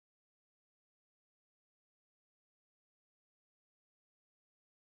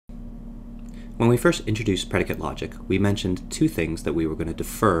When we first introduced predicate logic, we mentioned two things that we were going to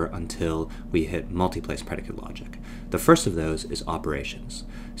defer until we hit multiplace predicate logic. The first of those is operations.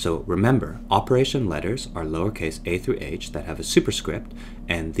 So remember, operation letters are lowercase a through h that have a superscript,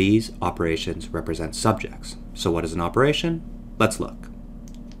 and these operations represent subjects. So what is an operation? Let's look.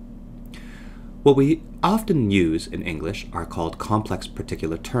 What we often use in English are called complex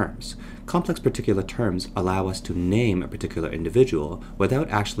particular terms. Complex particular terms allow us to name a particular individual without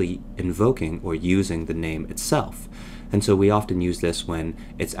actually invoking or using the name itself. And so we often use this when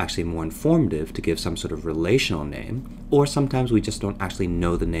it's actually more informative to give some sort of relational name, or sometimes we just don't actually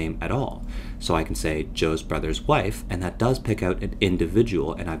know the name at all. So I can say Joe's brother's wife, and that does pick out an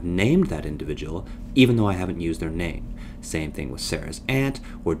individual, and I've named that individual even though I haven't used their name. Same thing with Sarah's aunt,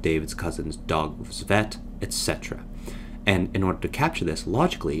 or David's cousin's dog's vet, etc. And in order to capture this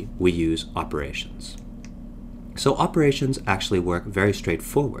logically, we use operations. So operations actually work very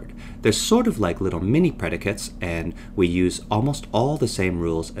straightforward. They're sort of like little mini predicates, and we use almost all the same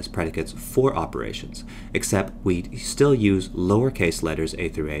rules as predicates for operations, except we still use lowercase letters a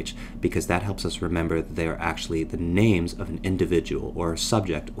through h because that helps us remember that they are actually the names of an individual or a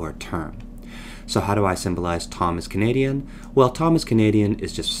subject or a term. So how do I symbolize Tom is Canadian? Well, Tom is Canadian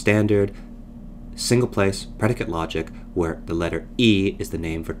is just standard single place predicate logic where the letter E is the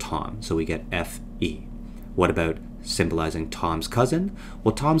name for Tom, so we get F-E. What about symbolizing Tom's cousin?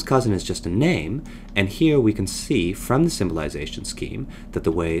 Well, Tom's cousin is just a name, and here we can see from the symbolization scheme that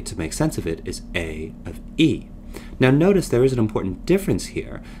the way to make sense of it is A of E. Now notice there is an important difference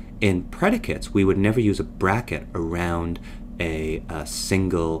here. In predicates, we would never use a bracket around a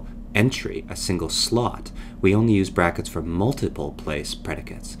single entry, a single slot. We only use brackets for multiple place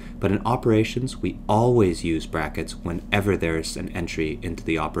predicates. But in operations, we always use brackets whenever there's an entry into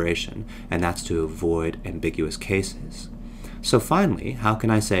the operation, and that's to avoid ambiguous cases. So finally, how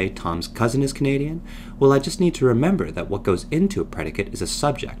can I say Tom's cousin is Canadian? Well, I just need to remember that what goes into a predicate is a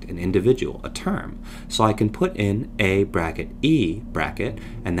subject, an individual, a term. So I can put in A bracket E bracket,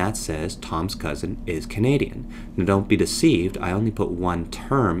 and that says Tom's cousin is Canadian. Now don't be deceived, I only put one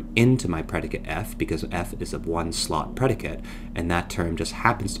term into my predicate F because F is a one slot predicate, and that term just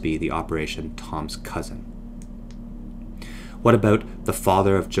happens to be the operation Tom's cousin. What about the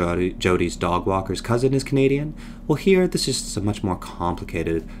father of Jody's dog walker's cousin is Canadian? Well, here this is just a much more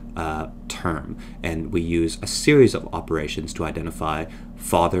complicated term, and we use a series of operations to identify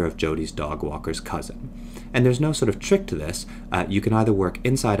father of Jody's dog walker's cousin. And there's no sort of trick to this. You can either work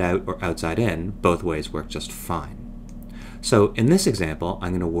inside out or outside in. Both ways work just fine. So in this example,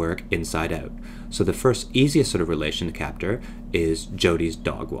 I'm going to work inside out. So the first easiest sort of relation to capture is Jody's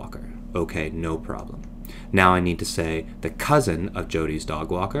dog walker. Okay, no problem. Now I need to say the cousin of Jody's dog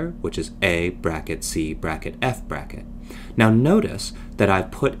walker, which is A bracket C bracket F bracket. Now notice that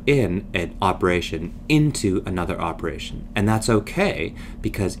I've put in an operation into another operation, and that's okay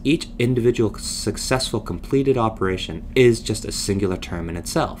because each individual successful completed operation is just a singular term in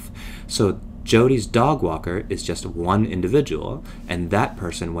itself. So Jody's dog walker is just one individual, and that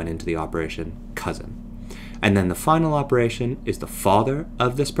person went into the operation cousin. And then the final operation is the father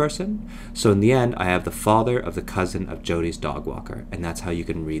of this person. So in the end, I have the father of the cousin of Jody's dog walker, and that's how you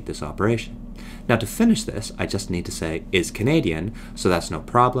can read this operation. Now to finish this, I just need to say is Canadian, so that's no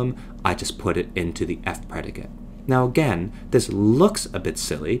problem. I just put it into the F predicate. Now again, this looks a bit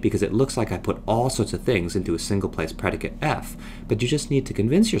silly because it looks like I put all sorts of things into a single place predicate F, but you just need to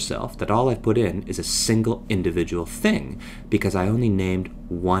convince yourself that all I've put in is a single individual thing because I only named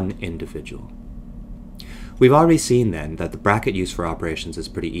one individual. We've already seen then that the bracket use for operations is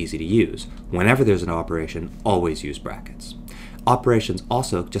pretty easy to use. Whenever there's an operation, always use brackets. Operations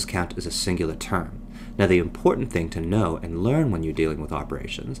also just count as a singular term. Now the important thing to know and learn when you're dealing with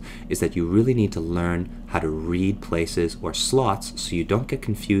operations is that you really need to learn how to read places or slots so you don't get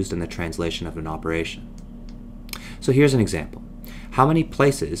confused in the translation of an operation. So here's an example. How many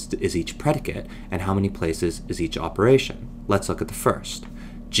places is each predicate and how many places is each operation? Let's look at the first.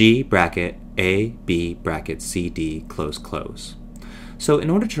 G bracket A, B bracket C, D, close, close. So in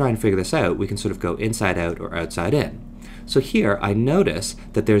order to try and figure this out, we can sort of go inside out or outside in. So here I notice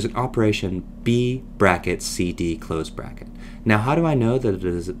that there's an operation B bracket C, D, close bracket. Now how do I know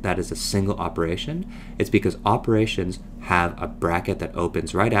that that is a single operation? It's because operations have a bracket that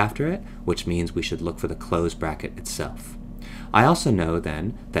opens right after it, which means we should look for the close bracket itself. I also know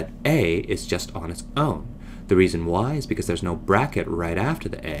then that A is just on its own. The reason why is because there's no bracket right after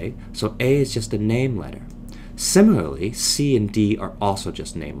the A, so A is just a name letter. Similarly, C and D are also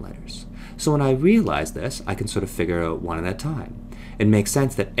just name letters. So when I realize this, I can sort of figure out one at a time. it makes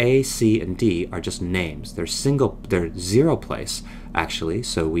sense that A, C, and D are just names. They're zero place, actually,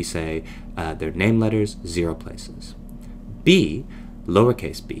 so we say they're name letters, 0 places. B,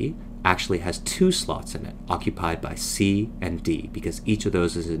 lowercase b, actually has 2 slots in it, occupied by C and D, because each of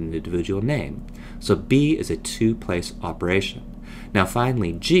those is an individual name. So B is a 2-place operation. Now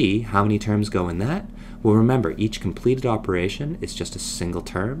finally, G, how many terms go in that? Well, remember, each completed operation is just a single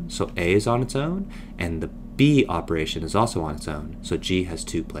term, so A is on its own, and the B operation is also on its own, so G has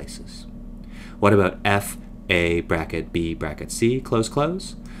 2 places. What about F, A, bracket, B, bracket, C, close,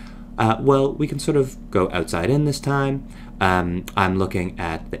 close? Well, we can sort of go outside in this time. I'm looking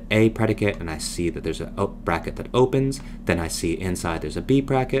at the A predicate, and I see that there's a bracket that opens. Then I see inside there's a B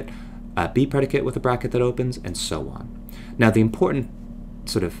predicate with a bracket that opens, and so on. Now, the important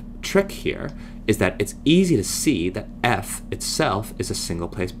sort of trick here is that it's easy to see that F itself is a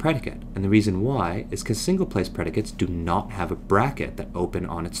single-place predicate. And the reason why is because single-place predicates do not have a bracket that open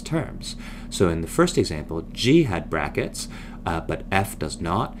on its terms. So in the first example, G had brackets, but F does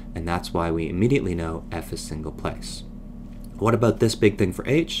not, and that's why we immediately know F is single-place. What about this big thing for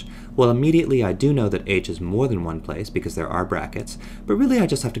H? Well, immediately I do know that H is more than one place because there are brackets, but really I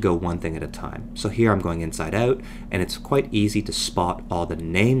just have to go one thing at a time. So here I'm going inside out, and it's quite easy to spot all the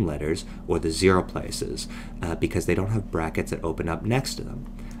name letters or the 0 places because they don't have brackets that open up next to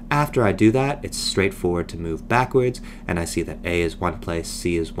them. After I do that, it's straightforward to move backwards, and I see that A is 1 place,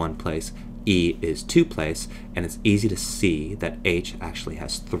 C is 1 place, E is 2 place, and it's easy to see that H actually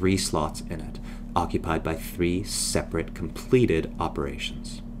has 3 slots in it, occupied by 3 separate completed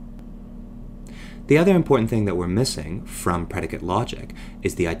operations. The other important thing that we're missing from predicate logic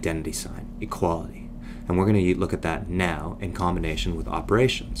is the identity sign, equality, and we're going to look at that now in combination with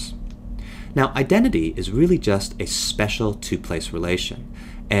operations. Now, identity is really just a special 2-place relation,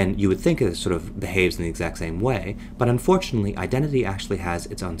 and you would think it sort of behaves in the exact same way, but unfortunately, identity actually has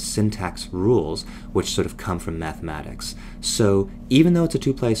its own syntax rules, which sort of come from mathematics. So even though it's a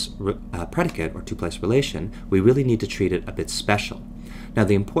 2-place predicate or 2-place relation, we really need to treat it a bit special. Now,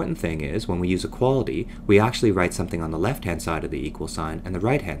 the important thing is, when we use equality, we actually write something on the left-hand side of the equal sign and the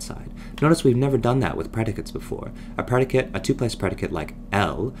right-hand side. Notice we've never done that with predicates before. A 2-place predicate like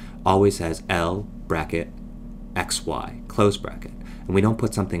L always has L bracket XY, close bracket. And we don't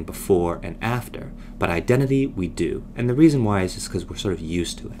put something before and after, but identity we do. And the reason why is just because we're sort of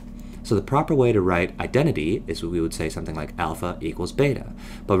used to it. So the proper way to write identity is we would say something like alpha equals beta.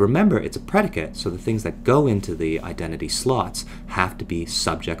 But remember, it's a predicate, so the things that go into the identity slots have to be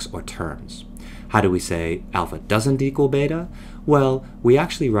subjects or terms. How do we say alpha doesn't equal beta? Well, we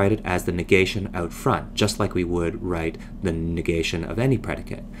actually write it as the negation out front, just like we would write the negation of any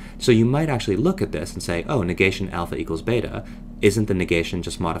predicate. So you might actually look at this and say, oh, negation alpha equals beta. Isn't the negation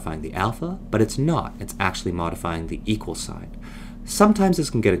just modifying the alpha? But it's not. It's actually modifying the equal sign. Sometimes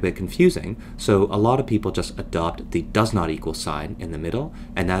this can get a bit confusing, so a lot of people just adopt the does not equal sign in the middle,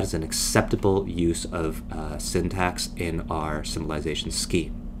 and that is an acceptable use of syntax in our symbolization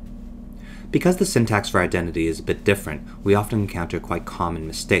scheme. Because the syntax for identity is a bit different, we often encounter quite common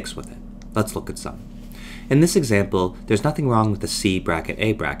mistakes with it. Let's look at some. In this example, there's nothing wrong with the C bracket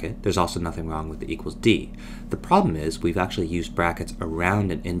A bracket. There's also nothing wrong with the equals D. The problem is we've actually used brackets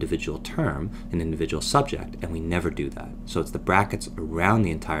around an individual term, an individual subject, and we never do that. So it's the brackets around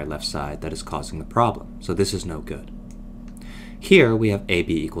the entire left side that is causing the problem. So this is no good. Here we have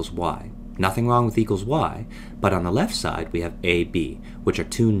AB equals Y. Nothing wrong with equals Y, but on the left side we have AB, which are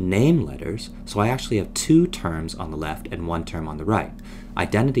 2 name letters, so I actually have 2 terms on the left and 1 term on the right.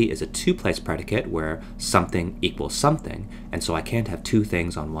 Identity is a 2-place predicate where something equals something, and so I can't have 2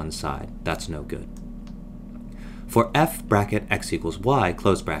 things on one side. That's no good. For F bracket X equals Y,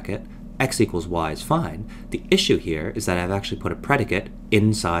 close bracket, X equals Y is fine. The issue here is that I've actually put a predicate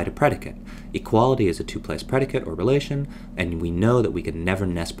inside a predicate. Equality is a 2-place predicate or relation, and we know that we can never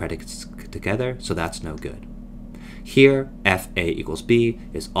nest predicates together, so that's no good. Here, FA equals B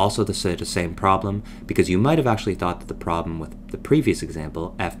is also the same problem, because you might have actually thought that the problem with the previous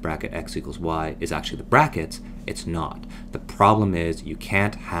example, F bracket X equals Y, is actually the brackets. It's not. The problem is you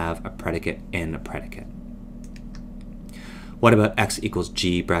can't have a predicate in a predicate. What about X equals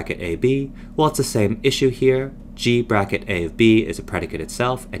G bracket AB? Well, it's the same issue here. G bracket A of B is a predicate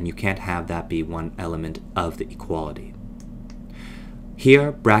itself, and you can't have that be one element of the equality.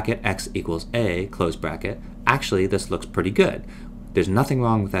 Here, bracket X equals A, close bracket, actually this looks pretty good. There's nothing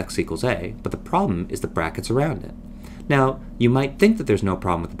wrong with X equals A, but the problem is the brackets around it. Now, you might think that there's no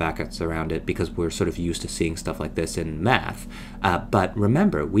problem with the brackets around it because we're sort of used to seeing stuff like this in math, but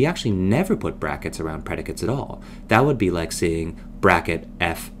remember, we actually never put brackets around predicates at all. That would be like seeing bracket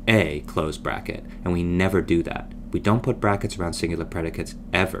FA, close bracket, and we never do that. We don't put brackets around singular predicates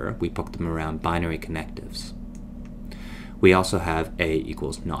ever. We put them around binary connectives. We also have A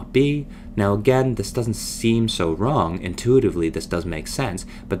equals not B. Now again, this doesn't seem so wrong. Intuitively, this does make sense,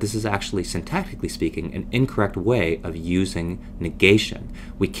 but this is actually, syntactically speaking, an incorrect way of using negation.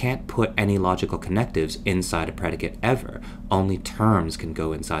 We can't put any logical connectives inside a predicate ever. Only terms can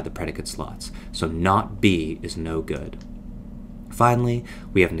go inside the predicate slots. So not B is no good. Finally,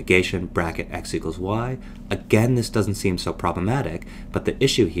 we have negation bracket x equals y. Again, this doesn't seem so problematic, but the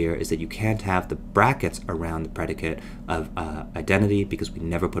issue here is that you can't have the brackets around the predicate of identity because we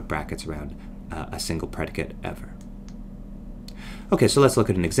never put brackets around a single predicate ever. Okay, so let's look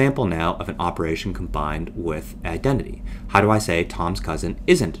at an example now of an operation combined with identity. How do I say Tom's cousin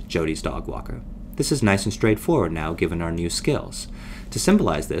isn't Jody's dog walker? This is nice and straightforward now given our new skills. To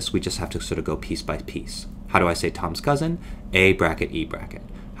symbolize this, we just have to sort of go piece by piece. How do I say Tom's cousin? A bracket, E bracket.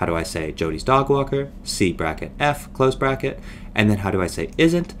 How do I say Jody's dog walker? C bracket, F, close bracket. And then how do I say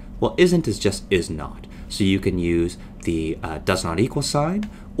isn't? Well, isn't is just is not. So you can use the does not equal sign,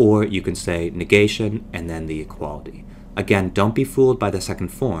 or you can say negation and then the equality. Again, don't be fooled by the second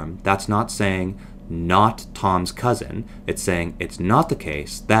form. That's not saying not Tom's cousin. It's saying it's not the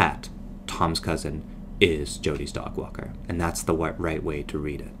case that Tom's cousin is Jody's dog walker. And that's the right way to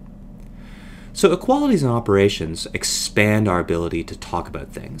read it. So equalities and operations expand our ability to talk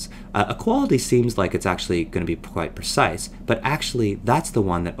about things. Equality seems like it's actually going to be quite precise, but actually that's the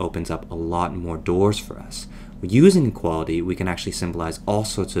one that opens up a lot more doors for us. Using equality, we can actually symbolize all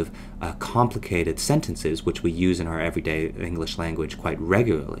sorts of complicated sentences which we use in our everyday English language quite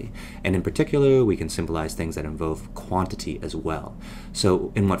regularly. And in particular, we can symbolize things that involve quantity as well.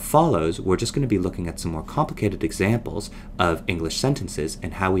 So in what follows, we're just going to be looking at some more complicated examples of English sentences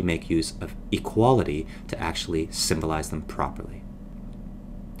and how we make use of equality to actually symbolize them properly.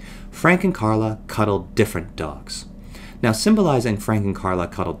 Frank and Carla cuddled different dogs. Now, symbolizing Frank and Carla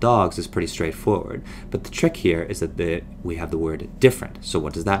cuddle dogs is pretty straightforward, but the trick here is that we have the word different. So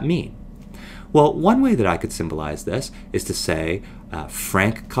what does that mean? Well, one way that I could symbolize this is to say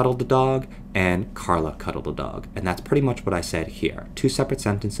Frank cuddled the dog and Carla cuddled the dog. And that's pretty much what I said here. Two separate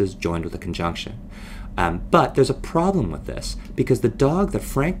sentences joined with a conjunction. But there's a problem with this because the dog that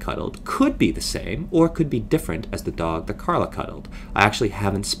Frank cuddled could be the same or could be different as the dog that Carla cuddled. I actually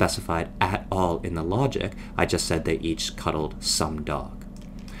haven't specified at all in the logic. I just said they each cuddled some dog.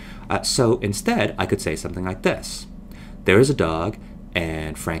 So instead, I could say something like this. There is a dog,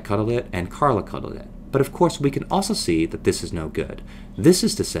 and Frank cuddled it, and Carla cuddled it. But of course, we can also see that this is no good. This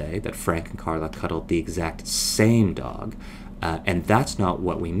is to say that Frank and Carla cuddled the exact same dog, and that's not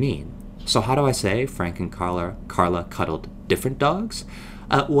what we mean. So how do I say Frank and Carla cuddled different dogs?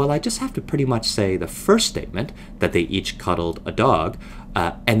 Well, I just have to pretty much say the first statement, that they each cuddled a dog,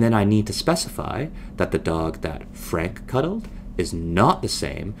 and then I need to specify that the dog that Frank cuddled is not the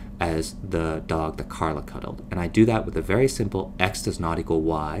same as the dog that Carla cuddled. And I do that with a very simple x does not equal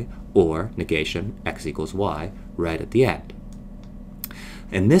y, or negation x equals y, right at the end.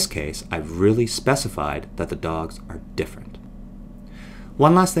 In this case, I've really specified that the dogs are different.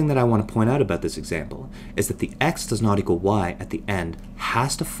 One last thing that I want to point out about this example is that the x does not equal y at the end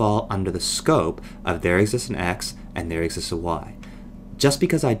has to fall under the scope of there exists an x and there exists a y. Just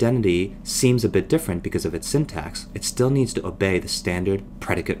because identity seems a bit different because of its syntax, it still needs to obey the standard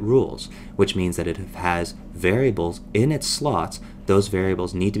predicate rules, which means that if it has variables in its slots, those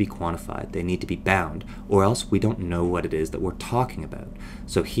variables need to be quantified, they need to be bound, or else we don't know what it is that we're talking about.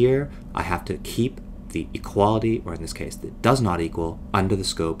 So here I have to keep the equality, or in this case, it does not equal, under the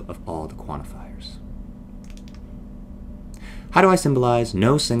scope of all the quantifiers. How do I symbolize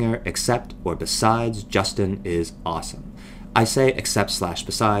no singer except or besides Justin is awesome? I say except /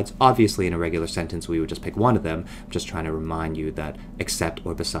 besides. Obviously, in a regular sentence, we would just pick one of them. I'm just trying to remind you that except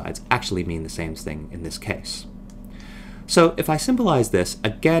or besides actually mean the same thing in this case. So if I symbolize this,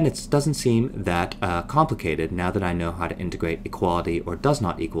 again, it doesn't seem that complicated now that I know how to integrate equality or does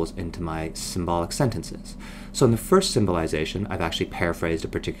not equals into my symbolic sentences. So in the first symbolization, I've actually paraphrased a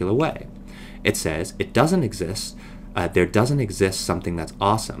particular way. It says, it doesn't exist, there doesn't exist something that's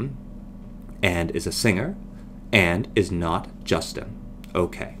awesome and is a singer and is not Justin.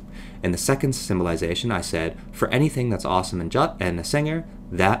 Okay. In the second symbolization, I said, for anything that's awesome and a singer,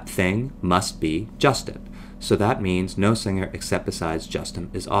 that thing must be Justin. So that means no singer except besides Justin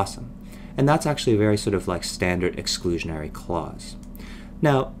is awesome. And that's actually a very sort of like standard exclusionary clause.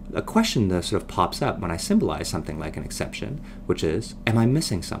 Now, a question that sort of pops up when I symbolize something like an exception, which is, am I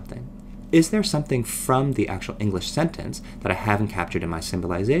missing something? Is there something from the actual English sentence that I haven't captured in my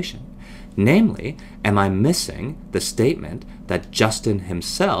symbolization? Namely, am I missing the statement that Justin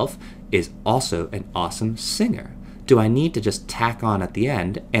himself is also an awesome singer? do I need to just tack on at the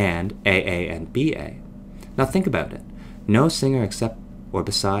end and AA and BA? Now think about it. No singer except or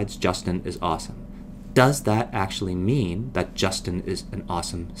besides Justin is awesome. Does that actually mean that Justin is an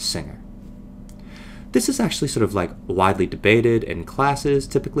awesome singer? This is actually sort of like widely debated in classes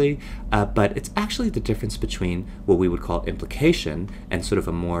typically, but it's actually the difference between what we would call implication and sort of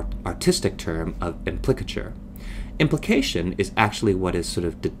a more artistic term of implicature. Implication is actually what is sort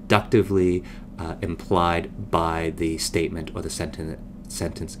of deductively implied by the statement or the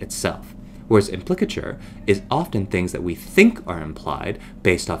sentence itself. Whereas implicature is often things that we think are implied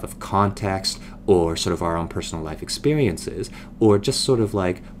based off of context or sort of our own personal life experiences, or just sort of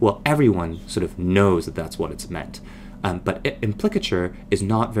like, well, everyone sort of knows that that's what it's meant. But implicature is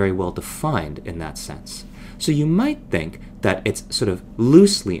not very well defined in that sense. So you might think that it's sort of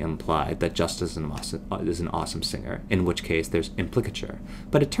loosely implied that Justin is an awesome singer, in which case there's implicature.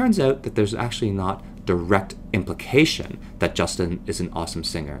 But it turns out that there's actually not direct implication that Justin is an awesome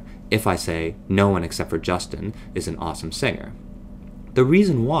singer if I say no one except for Justin is an awesome singer. The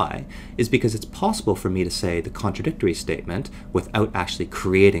reason why is because it's possible for me to say the contradictory statement without actually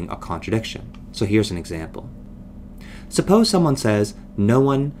creating a contradiction. So here's an example. Suppose someone says, no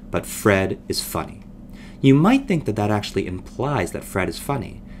one but Fred is funny. You might think that that actually implies that Fred is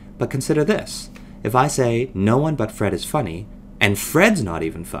funny, but consider this. If I say, no one but Fred is funny, and Fred's not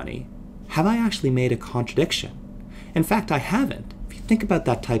even funny, have I actually made a contradiction? In fact, I haven't. If you think about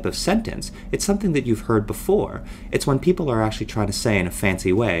that type of sentence, it's something that you've heard before. It's when people are actually trying to say in a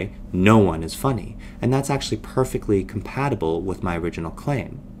fancy way, no one is funny, and that's actually perfectly compatible with my original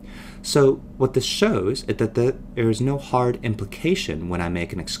claim. So what this shows is that there is no hard implication when I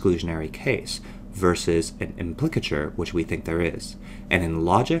make an exclusionary case versus an implicature, which we think there is. And in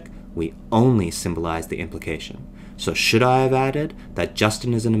logic, we only symbolize the implication. So should I have added that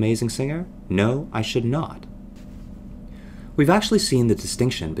Justin is an amazing singer? No, I should not. We've actually seen the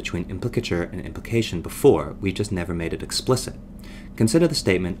distinction between implicature and implication before, we've just never made it explicit. Consider the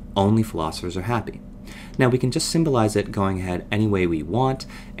statement, only philosophers are happy. Now we can just symbolize it going ahead any way we want,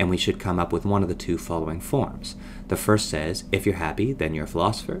 and we should come up with one of the two following forms. The first says, if you're happy, then you're a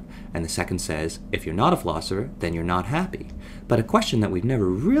philosopher, and the second says, if you're not a philosopher, then you're not happy. But a question that we've never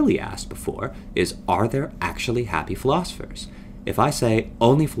really asked before is, are there actually happy philosophers? If I say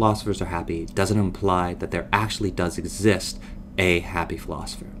only philosophers are happy, does it imply that there actually does exist a happy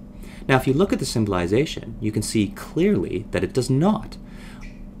philosopher? Now if you look at the symbolization, you can see clearly that it does not.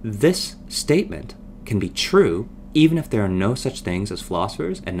 This statement can be true even if there are no such things as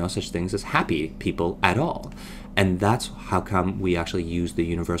philosophers and no such things as happy people at all. And that's how come we actually use the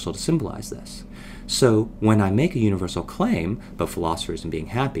universal to symbolize this. So when I make a universal claim about philosophers and being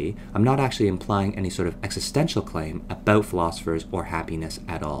happy, I'm not actually implying any sort of existential claim about philosophers or happiness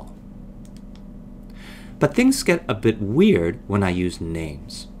at all. But things get a bit weird when I use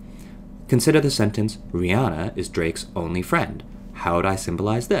names. Consider the sentence, Rihanna is Drake's only friend. How would I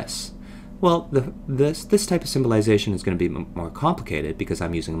symbolize this? Well, this type of symbolization is going to be more complicated because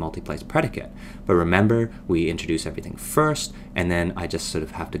I'm using a multi-place predicate. But remember, we introduce everything first, and then I just sort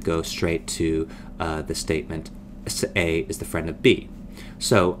of have to go straight to the statement, A is the friend of B.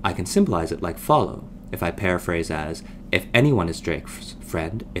 So I can symbolize it like follow. If I paraphrase as, if anyone is Drake's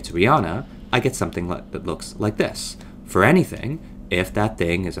friend, it's Rihanna, I get something that looks like this. For anything, if that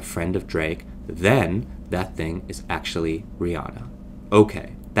thing is a friend of Drake, then that thing is actually Rihanna.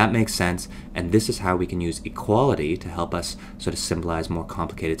 Okay. That makes sense, and this is how we can use equality to help us sort of symbolize more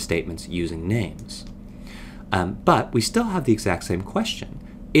complicated statements using names. But we still have the exact same question.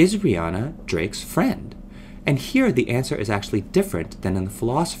 Is Rihanna Drake's friend? And here the answer is actually different than in the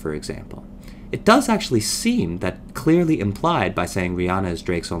philosopher example. It does actually seem that clearly implied by saying Rihanna is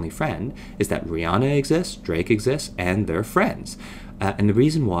Drake's only friend is that Rihanna exists, Drake exists, and they're friends. And the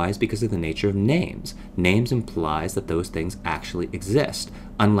reason why is because of the nature of names. Names implies that those things actually exist,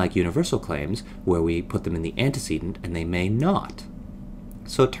 unlike universal claims where we put them in the antecedent and they may not.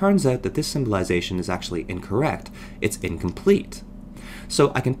 So it turns out that this symbolization is actually incorrect. It's incomplete.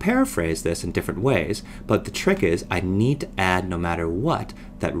 So I can paraphrase this in different ways, but the trick is I need to add no matter what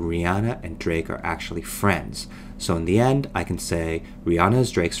that Rihanna and Drake are actually friends. So in the end, I can say Rihanna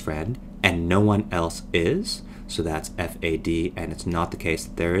is Drake's friend and no one else is. So that's FAD, and it's not the case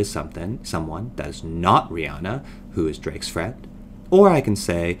that there is someone that is not Rihanna who is Drake's friend. Or I can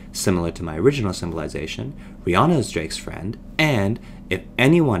say, similar to my original symbolization, Rihanna is Drake's friend, and if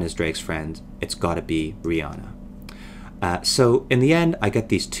anyone is Drake's friend, it's got to be Rihanna. So in the end, I get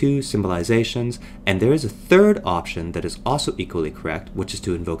these two symbolizations, and there is a third option that is also equally correct, which is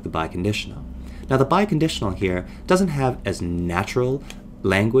to invoke the biconditional. Now the biconditional here doesn't have as natural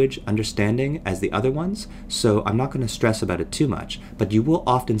language understanding as the other ones, so I'm not going to stress about it too much, but you will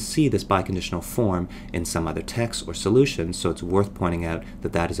often see this biconditional form in some other texts or solutions, so it's worth pointing out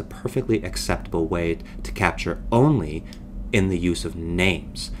that that is a perfectly acceptable way to capture only in the use of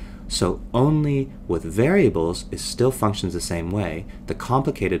names. So only with variables it still functions the same way. The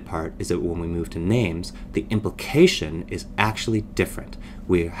complicated part is that when we move to names, the implication is actually different.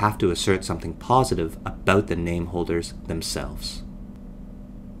 We have to assert something positive about the name holders themselves.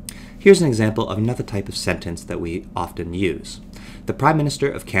 Here's an example of another type of sentence that we often use. The Prime Minister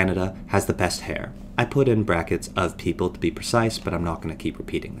of Canada has the best hair. I put in brackets of people to be precise, but I'm not going to keep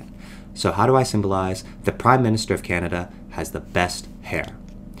repeating that. So how do I symbolize the Prime Minister of Canada has the best hair?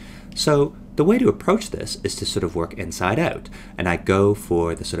 So the way to approach this is to sort of work inside out, and I go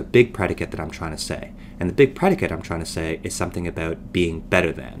for the sort of big predicate that I'm trying to say. And the big predicate I'm trying to say is something about being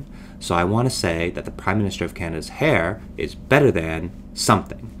better than. So I want to say that the Prime Minister of Canada's hair is better than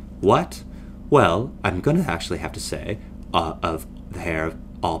something. What? Well, I'm going to actually have to say of the hair of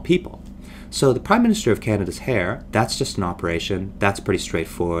all people. So the Prime Minister of Canada's hair, that's just an operation. That's pretty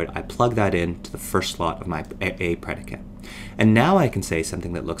straightforward. I plug that into the first slot of my A predicate. And now I can say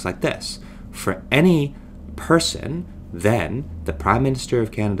something that looks like this. For any person, then the Prime Minister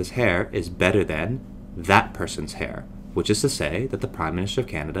of Canada's hair is better than that person's hair, which is to say that the Prime Minister of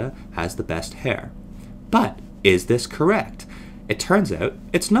Canada has the best hair. But is this correct? It turns out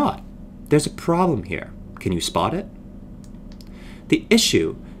it's not. There's a problem here. Can you spot it? The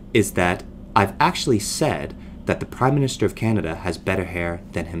issue is that I've actually said that the Prime Minister of Canada has better hair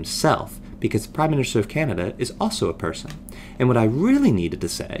than himself, because the Prime Minister of Canada is also a person. And what I really needed to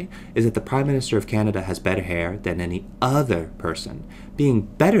say is that the Prime Minister of Canada has better hair than any other person. Being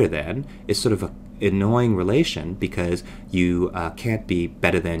better than is sort of an annoying relation because you can't be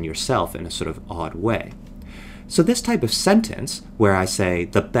better than yourself in a sort of odd way. So this type of sentence where I say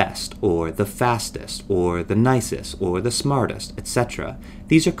the best or the fastest or the nicest or the smartest, etc.,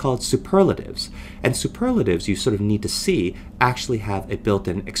 these are called superlatives. And superlatives, you sort of need to see, actually have a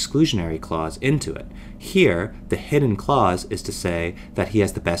built-in exclusionary clause into it. Here, the hidden clause is to say that he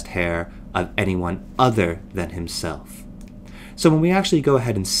has the best hair of anyone other than himself. So when we actually go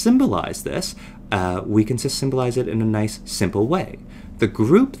ahead and symbolize this, we can just symbolize it in a nice, simple way. The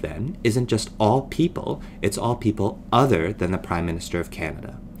group, then, isn't just all people, it's all people other than the Prime Minister of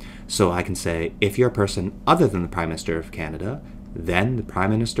Canada. So I can say, if you're a person other than the Prime Minister of Canada, then the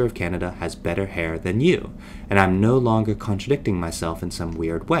Prime Minister of Canada has better hair than you. And I'm no longer contradicting myself in some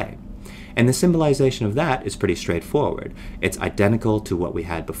weird way. And the symbolization of that is pretty straightforward. It's identical to what we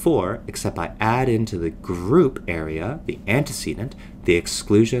had before, except I add into the group area, the antecedent, the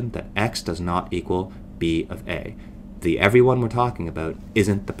exclusion that X does not equal B of A. The everyone we're talking about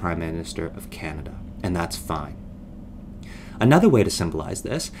isn't the Prime Minister of Canada, and that's fine. Another way to symbolize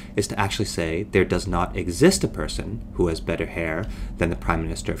this is to actually say there does not exist a person who has better hair than the Prime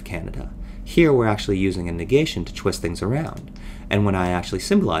Minister of Canada. Here we're actually using a negation to twist things around. And when I actually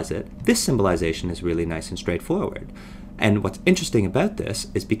symbolize it, this symbolization is really nice and straightforward. And what's interesting about this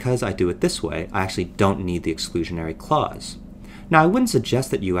is because I do it this way, I actually don't need the exclusionary clause. Now, I wouldn't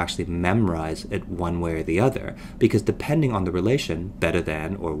suggest that you actually memorize it one way or the other, because depending on the relation, better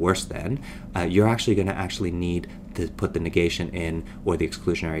than or worse than, you're actually going to need to put the negation in or the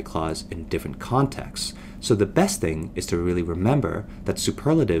exclusionary clause in different contexts. So the best thing is to really remember that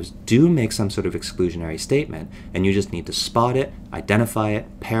superlatives do make some sort of exclusionary statement, and you just need to spot it, identify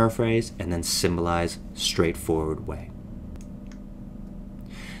it, paraphrase, and then symbolize straightforward way.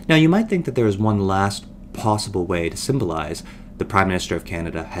 Now, you might think that there is one last possible way to symbolize the Prime Minister of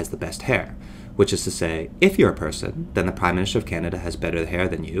Canada has the best hair, which is to say, if you're a person, then the Prime Minister of Canada has better hair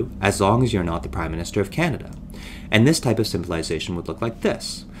than you, as long as you're not the Prime Minister of Canada. And this type of symbolization would look like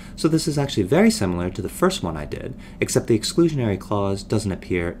this. So this is actually very similar to the first one I did, except the exclusionary clause doesn't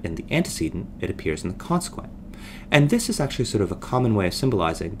appear in the antecedent, it appears in the consequent. And this is actually sort of a common way of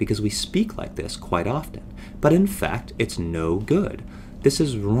symbolizing because we speak like this quite often, but in fact, it's no good. This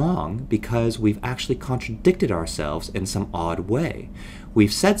is wrong because we've actually contradicted ourselves in some odd way.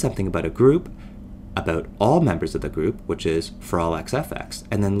 We've said something about a group, about all members of the group, which is for all xfx,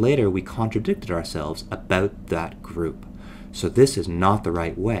 and then later we contradicted ourselves about that group. So this is not the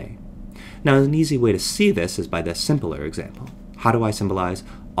right way. Now, an easy way to see this is by this simpler example. How do I symbolize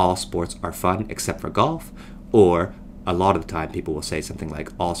all sports are fun except for golf? Or a lot of the time people will say something like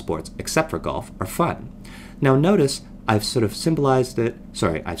all sports except for golf are fun. Now notice I've sort of symbolized it,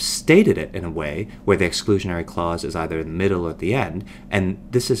 I've stated it in a way where the exclusionary clause is either in the middle or at the end, and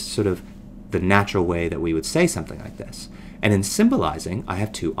this is sort of the natural way that we would say something like this. And in symbolizing, I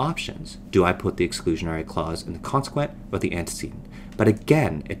have two options. Do I put the exclusionary clause in the consequent or the antecedent? But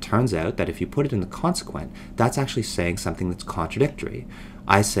again, it turns out that if you put it in the consequent, that's actually saying something that's contradictory.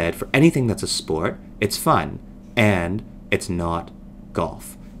 I said for anything that's a sport, it's fun, and it's not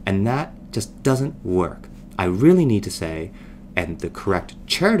golf. And that just doesn't work. I really need to say, and the correct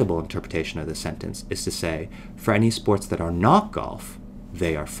charitable interpretation of the sentence is to say, for any sports that are not golf,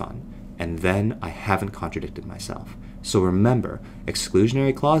 they are fun. And then I haven't contradicted myself. So remember,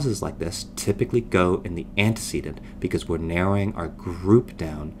 exclusionary clauses like this typically go in the antecedent because we're narrowing our group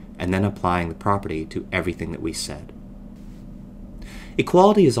down and then applying the property to everything that we said.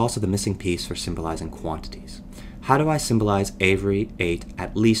 Equality is also the missing piece for symbolizing quantities. How do I symbolize Avery ate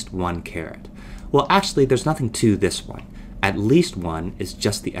at least 1 carrot? Well, actually, there's nothing to this one. At least 1 is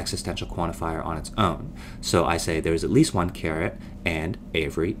just the existential quantifier on its own. So I say there's at least 1 carrot, and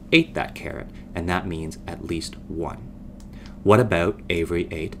Avery ate that carrot, and that means at least 1. What about Avery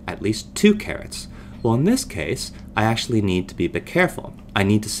ate at least 2 carrots? Well, in this case, I actually need to be a bit careful. I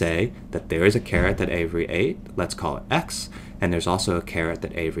need to say that there is a carrot that Avery ate, let's call it X, and there's also a carrot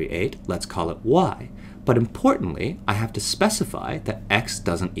that Avery ate, let's call it Y. But importantly, I have to specify that X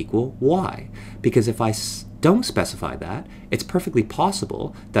doesn't equal Y, because if I don't specify that, it's perfectly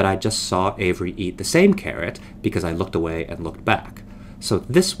possible that I just saw Avery eat the same carrot because I looked away and looked back. So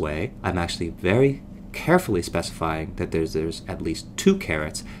this way, I'm actually very carefully specifying that there's at least 2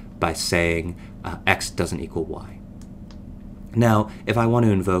 carrots by saying X doesn't equal Y. Now, if I want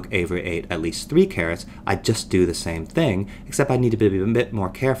to invoke Avery ate at least 3 carrots, I just do the same thing, except I need to be a bit more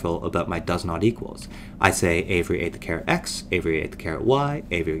careful about my does not equals. I say Avery ate the carrot X, Avery ate the carrot Y,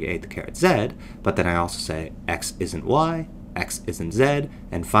 Avery ate the carrot Z, but then I also say X isn't Y, X isn't Z,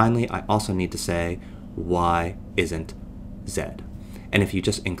 and finally I also need to say Y isn't Z. And if you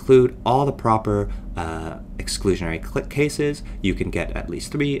just include all the proper exclusionary cases, you can get at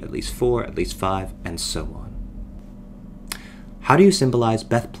least 3, at least 4, at least 5, and so on. How do you symbolize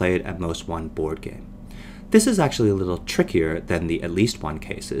Beth played at most 1 board game? This is actually a little trickier than the at least 1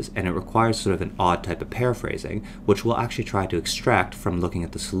 cases, and it requires sort of an odd type of paraphrasing, which we'll actually try to extract from looking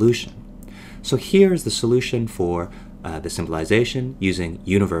at the solution. So here is the solution for the symbolization using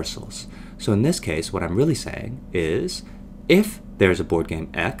universals. So in this case, what I'm really saying is, if there's a board game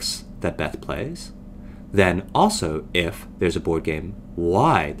X that Beth plays, then also if there's a board game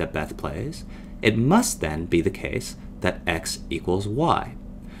Y that Beth plays, it must then be the case that X equals Y.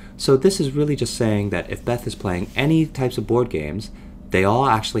 So this is really just saying that if Beth is playing any types of board games, they all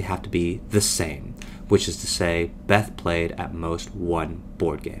actually have to be the same, which is to say Beth played at most 1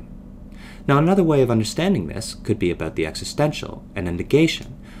 board game. Now another way of understanding this could be about the existential and a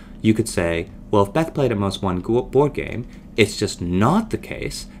negation. You could say, well, if Beth played at most 1 board game, it's just not the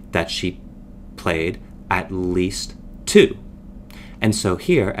case that she played at least 2. And so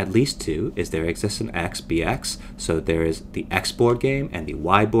here, at least 2 is there exists an X, BX, so there is the X board game and the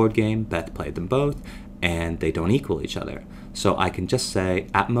Y board game, Beth played them both, and they don't equal each other. So I can just say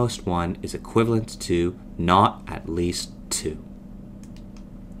at most 1 is equivalent to not at least 2.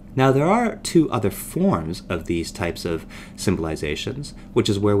 Now there are 2 other forms of these types of symbolizations, which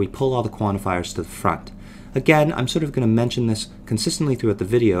is where we pull all the quantifiers to the front. Again, I'm sort of going to mention this consistently throughout the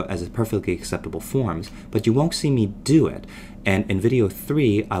video as perfectly acceptable forms, but you won't see me do it. And in video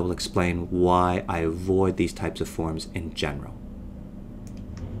 3, I will explain why I avoid these types of forms in general.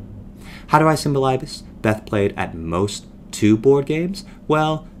 How do I symbolize Beth played at most 2 board games?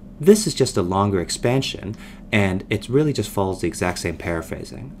 Well, this is just a longer expansion, and it really just follows the exact same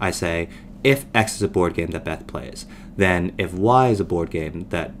paraphrasing. I say, if X is a board game that Beth plays, then if Y is a board game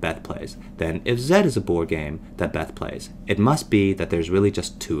that Beth plays, then if Z is a board game that Beth plays, it must be that there's really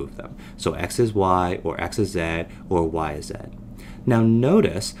just 2 of them. So X is Y, or X is Z, or Y is Z. Now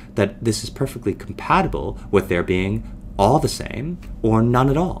notice that this is perfectly compatible with there being all the same, or none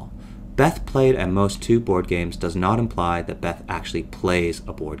at all. Beth played at most 2 board games does not imply that Beth actually plays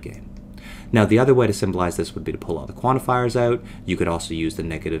a board game. Now the other way to symbolize this would be to pull all the quantifiers out. You could also use the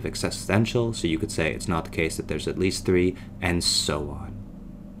negative existential, so you could say it's not the case that there's at least 3, and so on.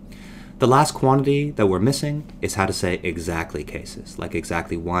 The last quantity that we're missing is how to say exactly cases, like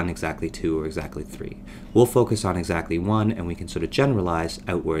exactly 1, exactly 2, or exactly 3. We'll focus on exactly 1, and we can sort of generalize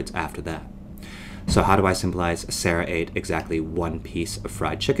outwards after that. So how do I symbolize Sarah ate exactly 1 piece of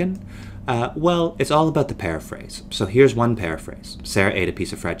fried chicken? Well, it's all about the paraphrase. So here's one paraphrase. Sarah ate a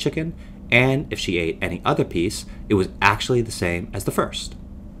piece of fried chicken, and if she ate any other piece, it was actually the same as the first.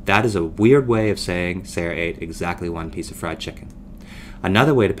 That is a weird way of saying Sarah ate exactly 1 piece of fried chicken.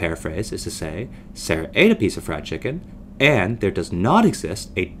 Another way to paraphrase is to say Sarah ate a piece of fried chicken, and there does not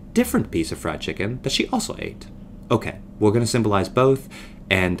exist a different piece of fried chicken that she also ate. Okay, we're going to symbolize both,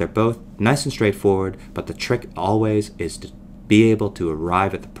 and they're both nice and straightforward, but the trick always is to be able to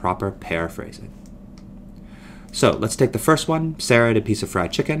arrive at the proper paraphrasing. So let's take the first one. Sarah ate a piece of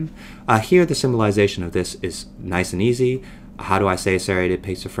fried chicken. Here the symbolization of this is nice and easy. How do I say Sarah ate a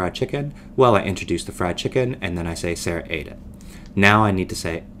piece of fried chicken? Well, I introduce the fried chicken and then I say Sarah ate it. Now I need to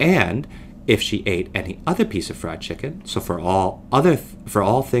say, and if she ate any other piece of fried chicken, so for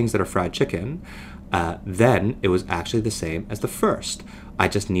all things that are fried chicken, then it was actually the same as the first. I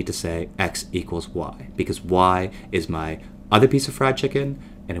just need to say X equals Y, because Y is my other piece of fried chicken,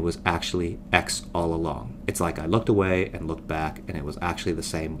 and it was actually X all along. It's like I looked away and looked back, and it was actually the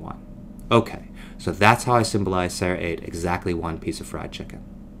same one. Okay, so that's how I symbolize Sarah ate exactly one piece of fried chicken.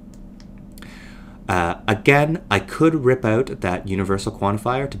 Again, I could rip out that universal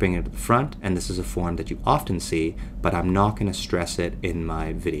quantifier to bring it to the front, and this is a form that you often see, but I'm not going to stress it in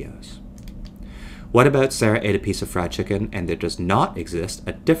my videos. What about Sarah ate a piece of fried chicken and there does not exist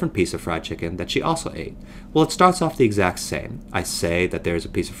a different piece of fried chicken that she also ate? Well, it starts off the exact same. I say that there's a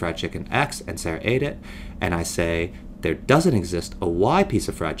piece of fried chicken X and Sarah ate it, and I say there doesn't exist a Y piece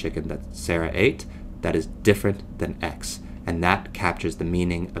of fried chicken that Sarah ate that is different than X, and that captures the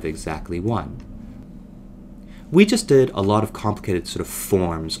meaning of exactly one. We just did a lot of complicated sort of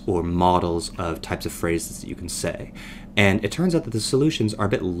forms or models of types of phrases that you can say. And it turns out that the solutions are a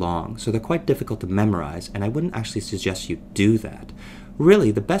bit long, so they're quite difficult to memorize, and I wouldn't actually suggest you do that. Really,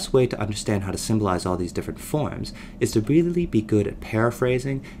 the best way to understand how to symbolize all these different forms is to really be good at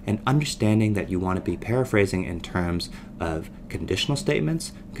paraphrasing and understanding that you want to be paraphrasing in terms of conditional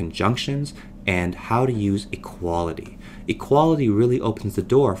statements, conjunctions, and how to use equality. Equality really opens the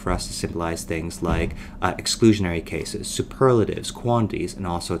door for us to symbolize things like exclusionary cases, superlatives, quantities, and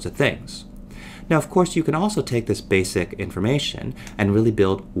all sorts of things. Now, of course, you can also take this basic information and really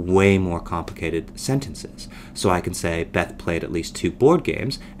build way more complicated sentences. So I can say Beth played at least 2 board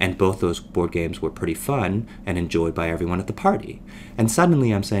games, and both those board games were pretty fun and enjoyed by everyone at the party. And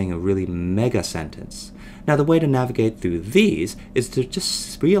suddenly I'm saying a really mega sentence. Now, the way to navigate through these is to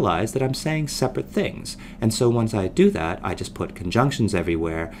just realize that I'm saying separate things. And so once I do that, I just put conjunctions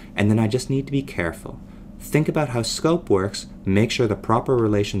everywhere, and then I just need to be careful. Think about how scope works, make sure the proper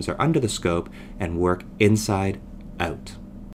relations are under the scope, and work inside out.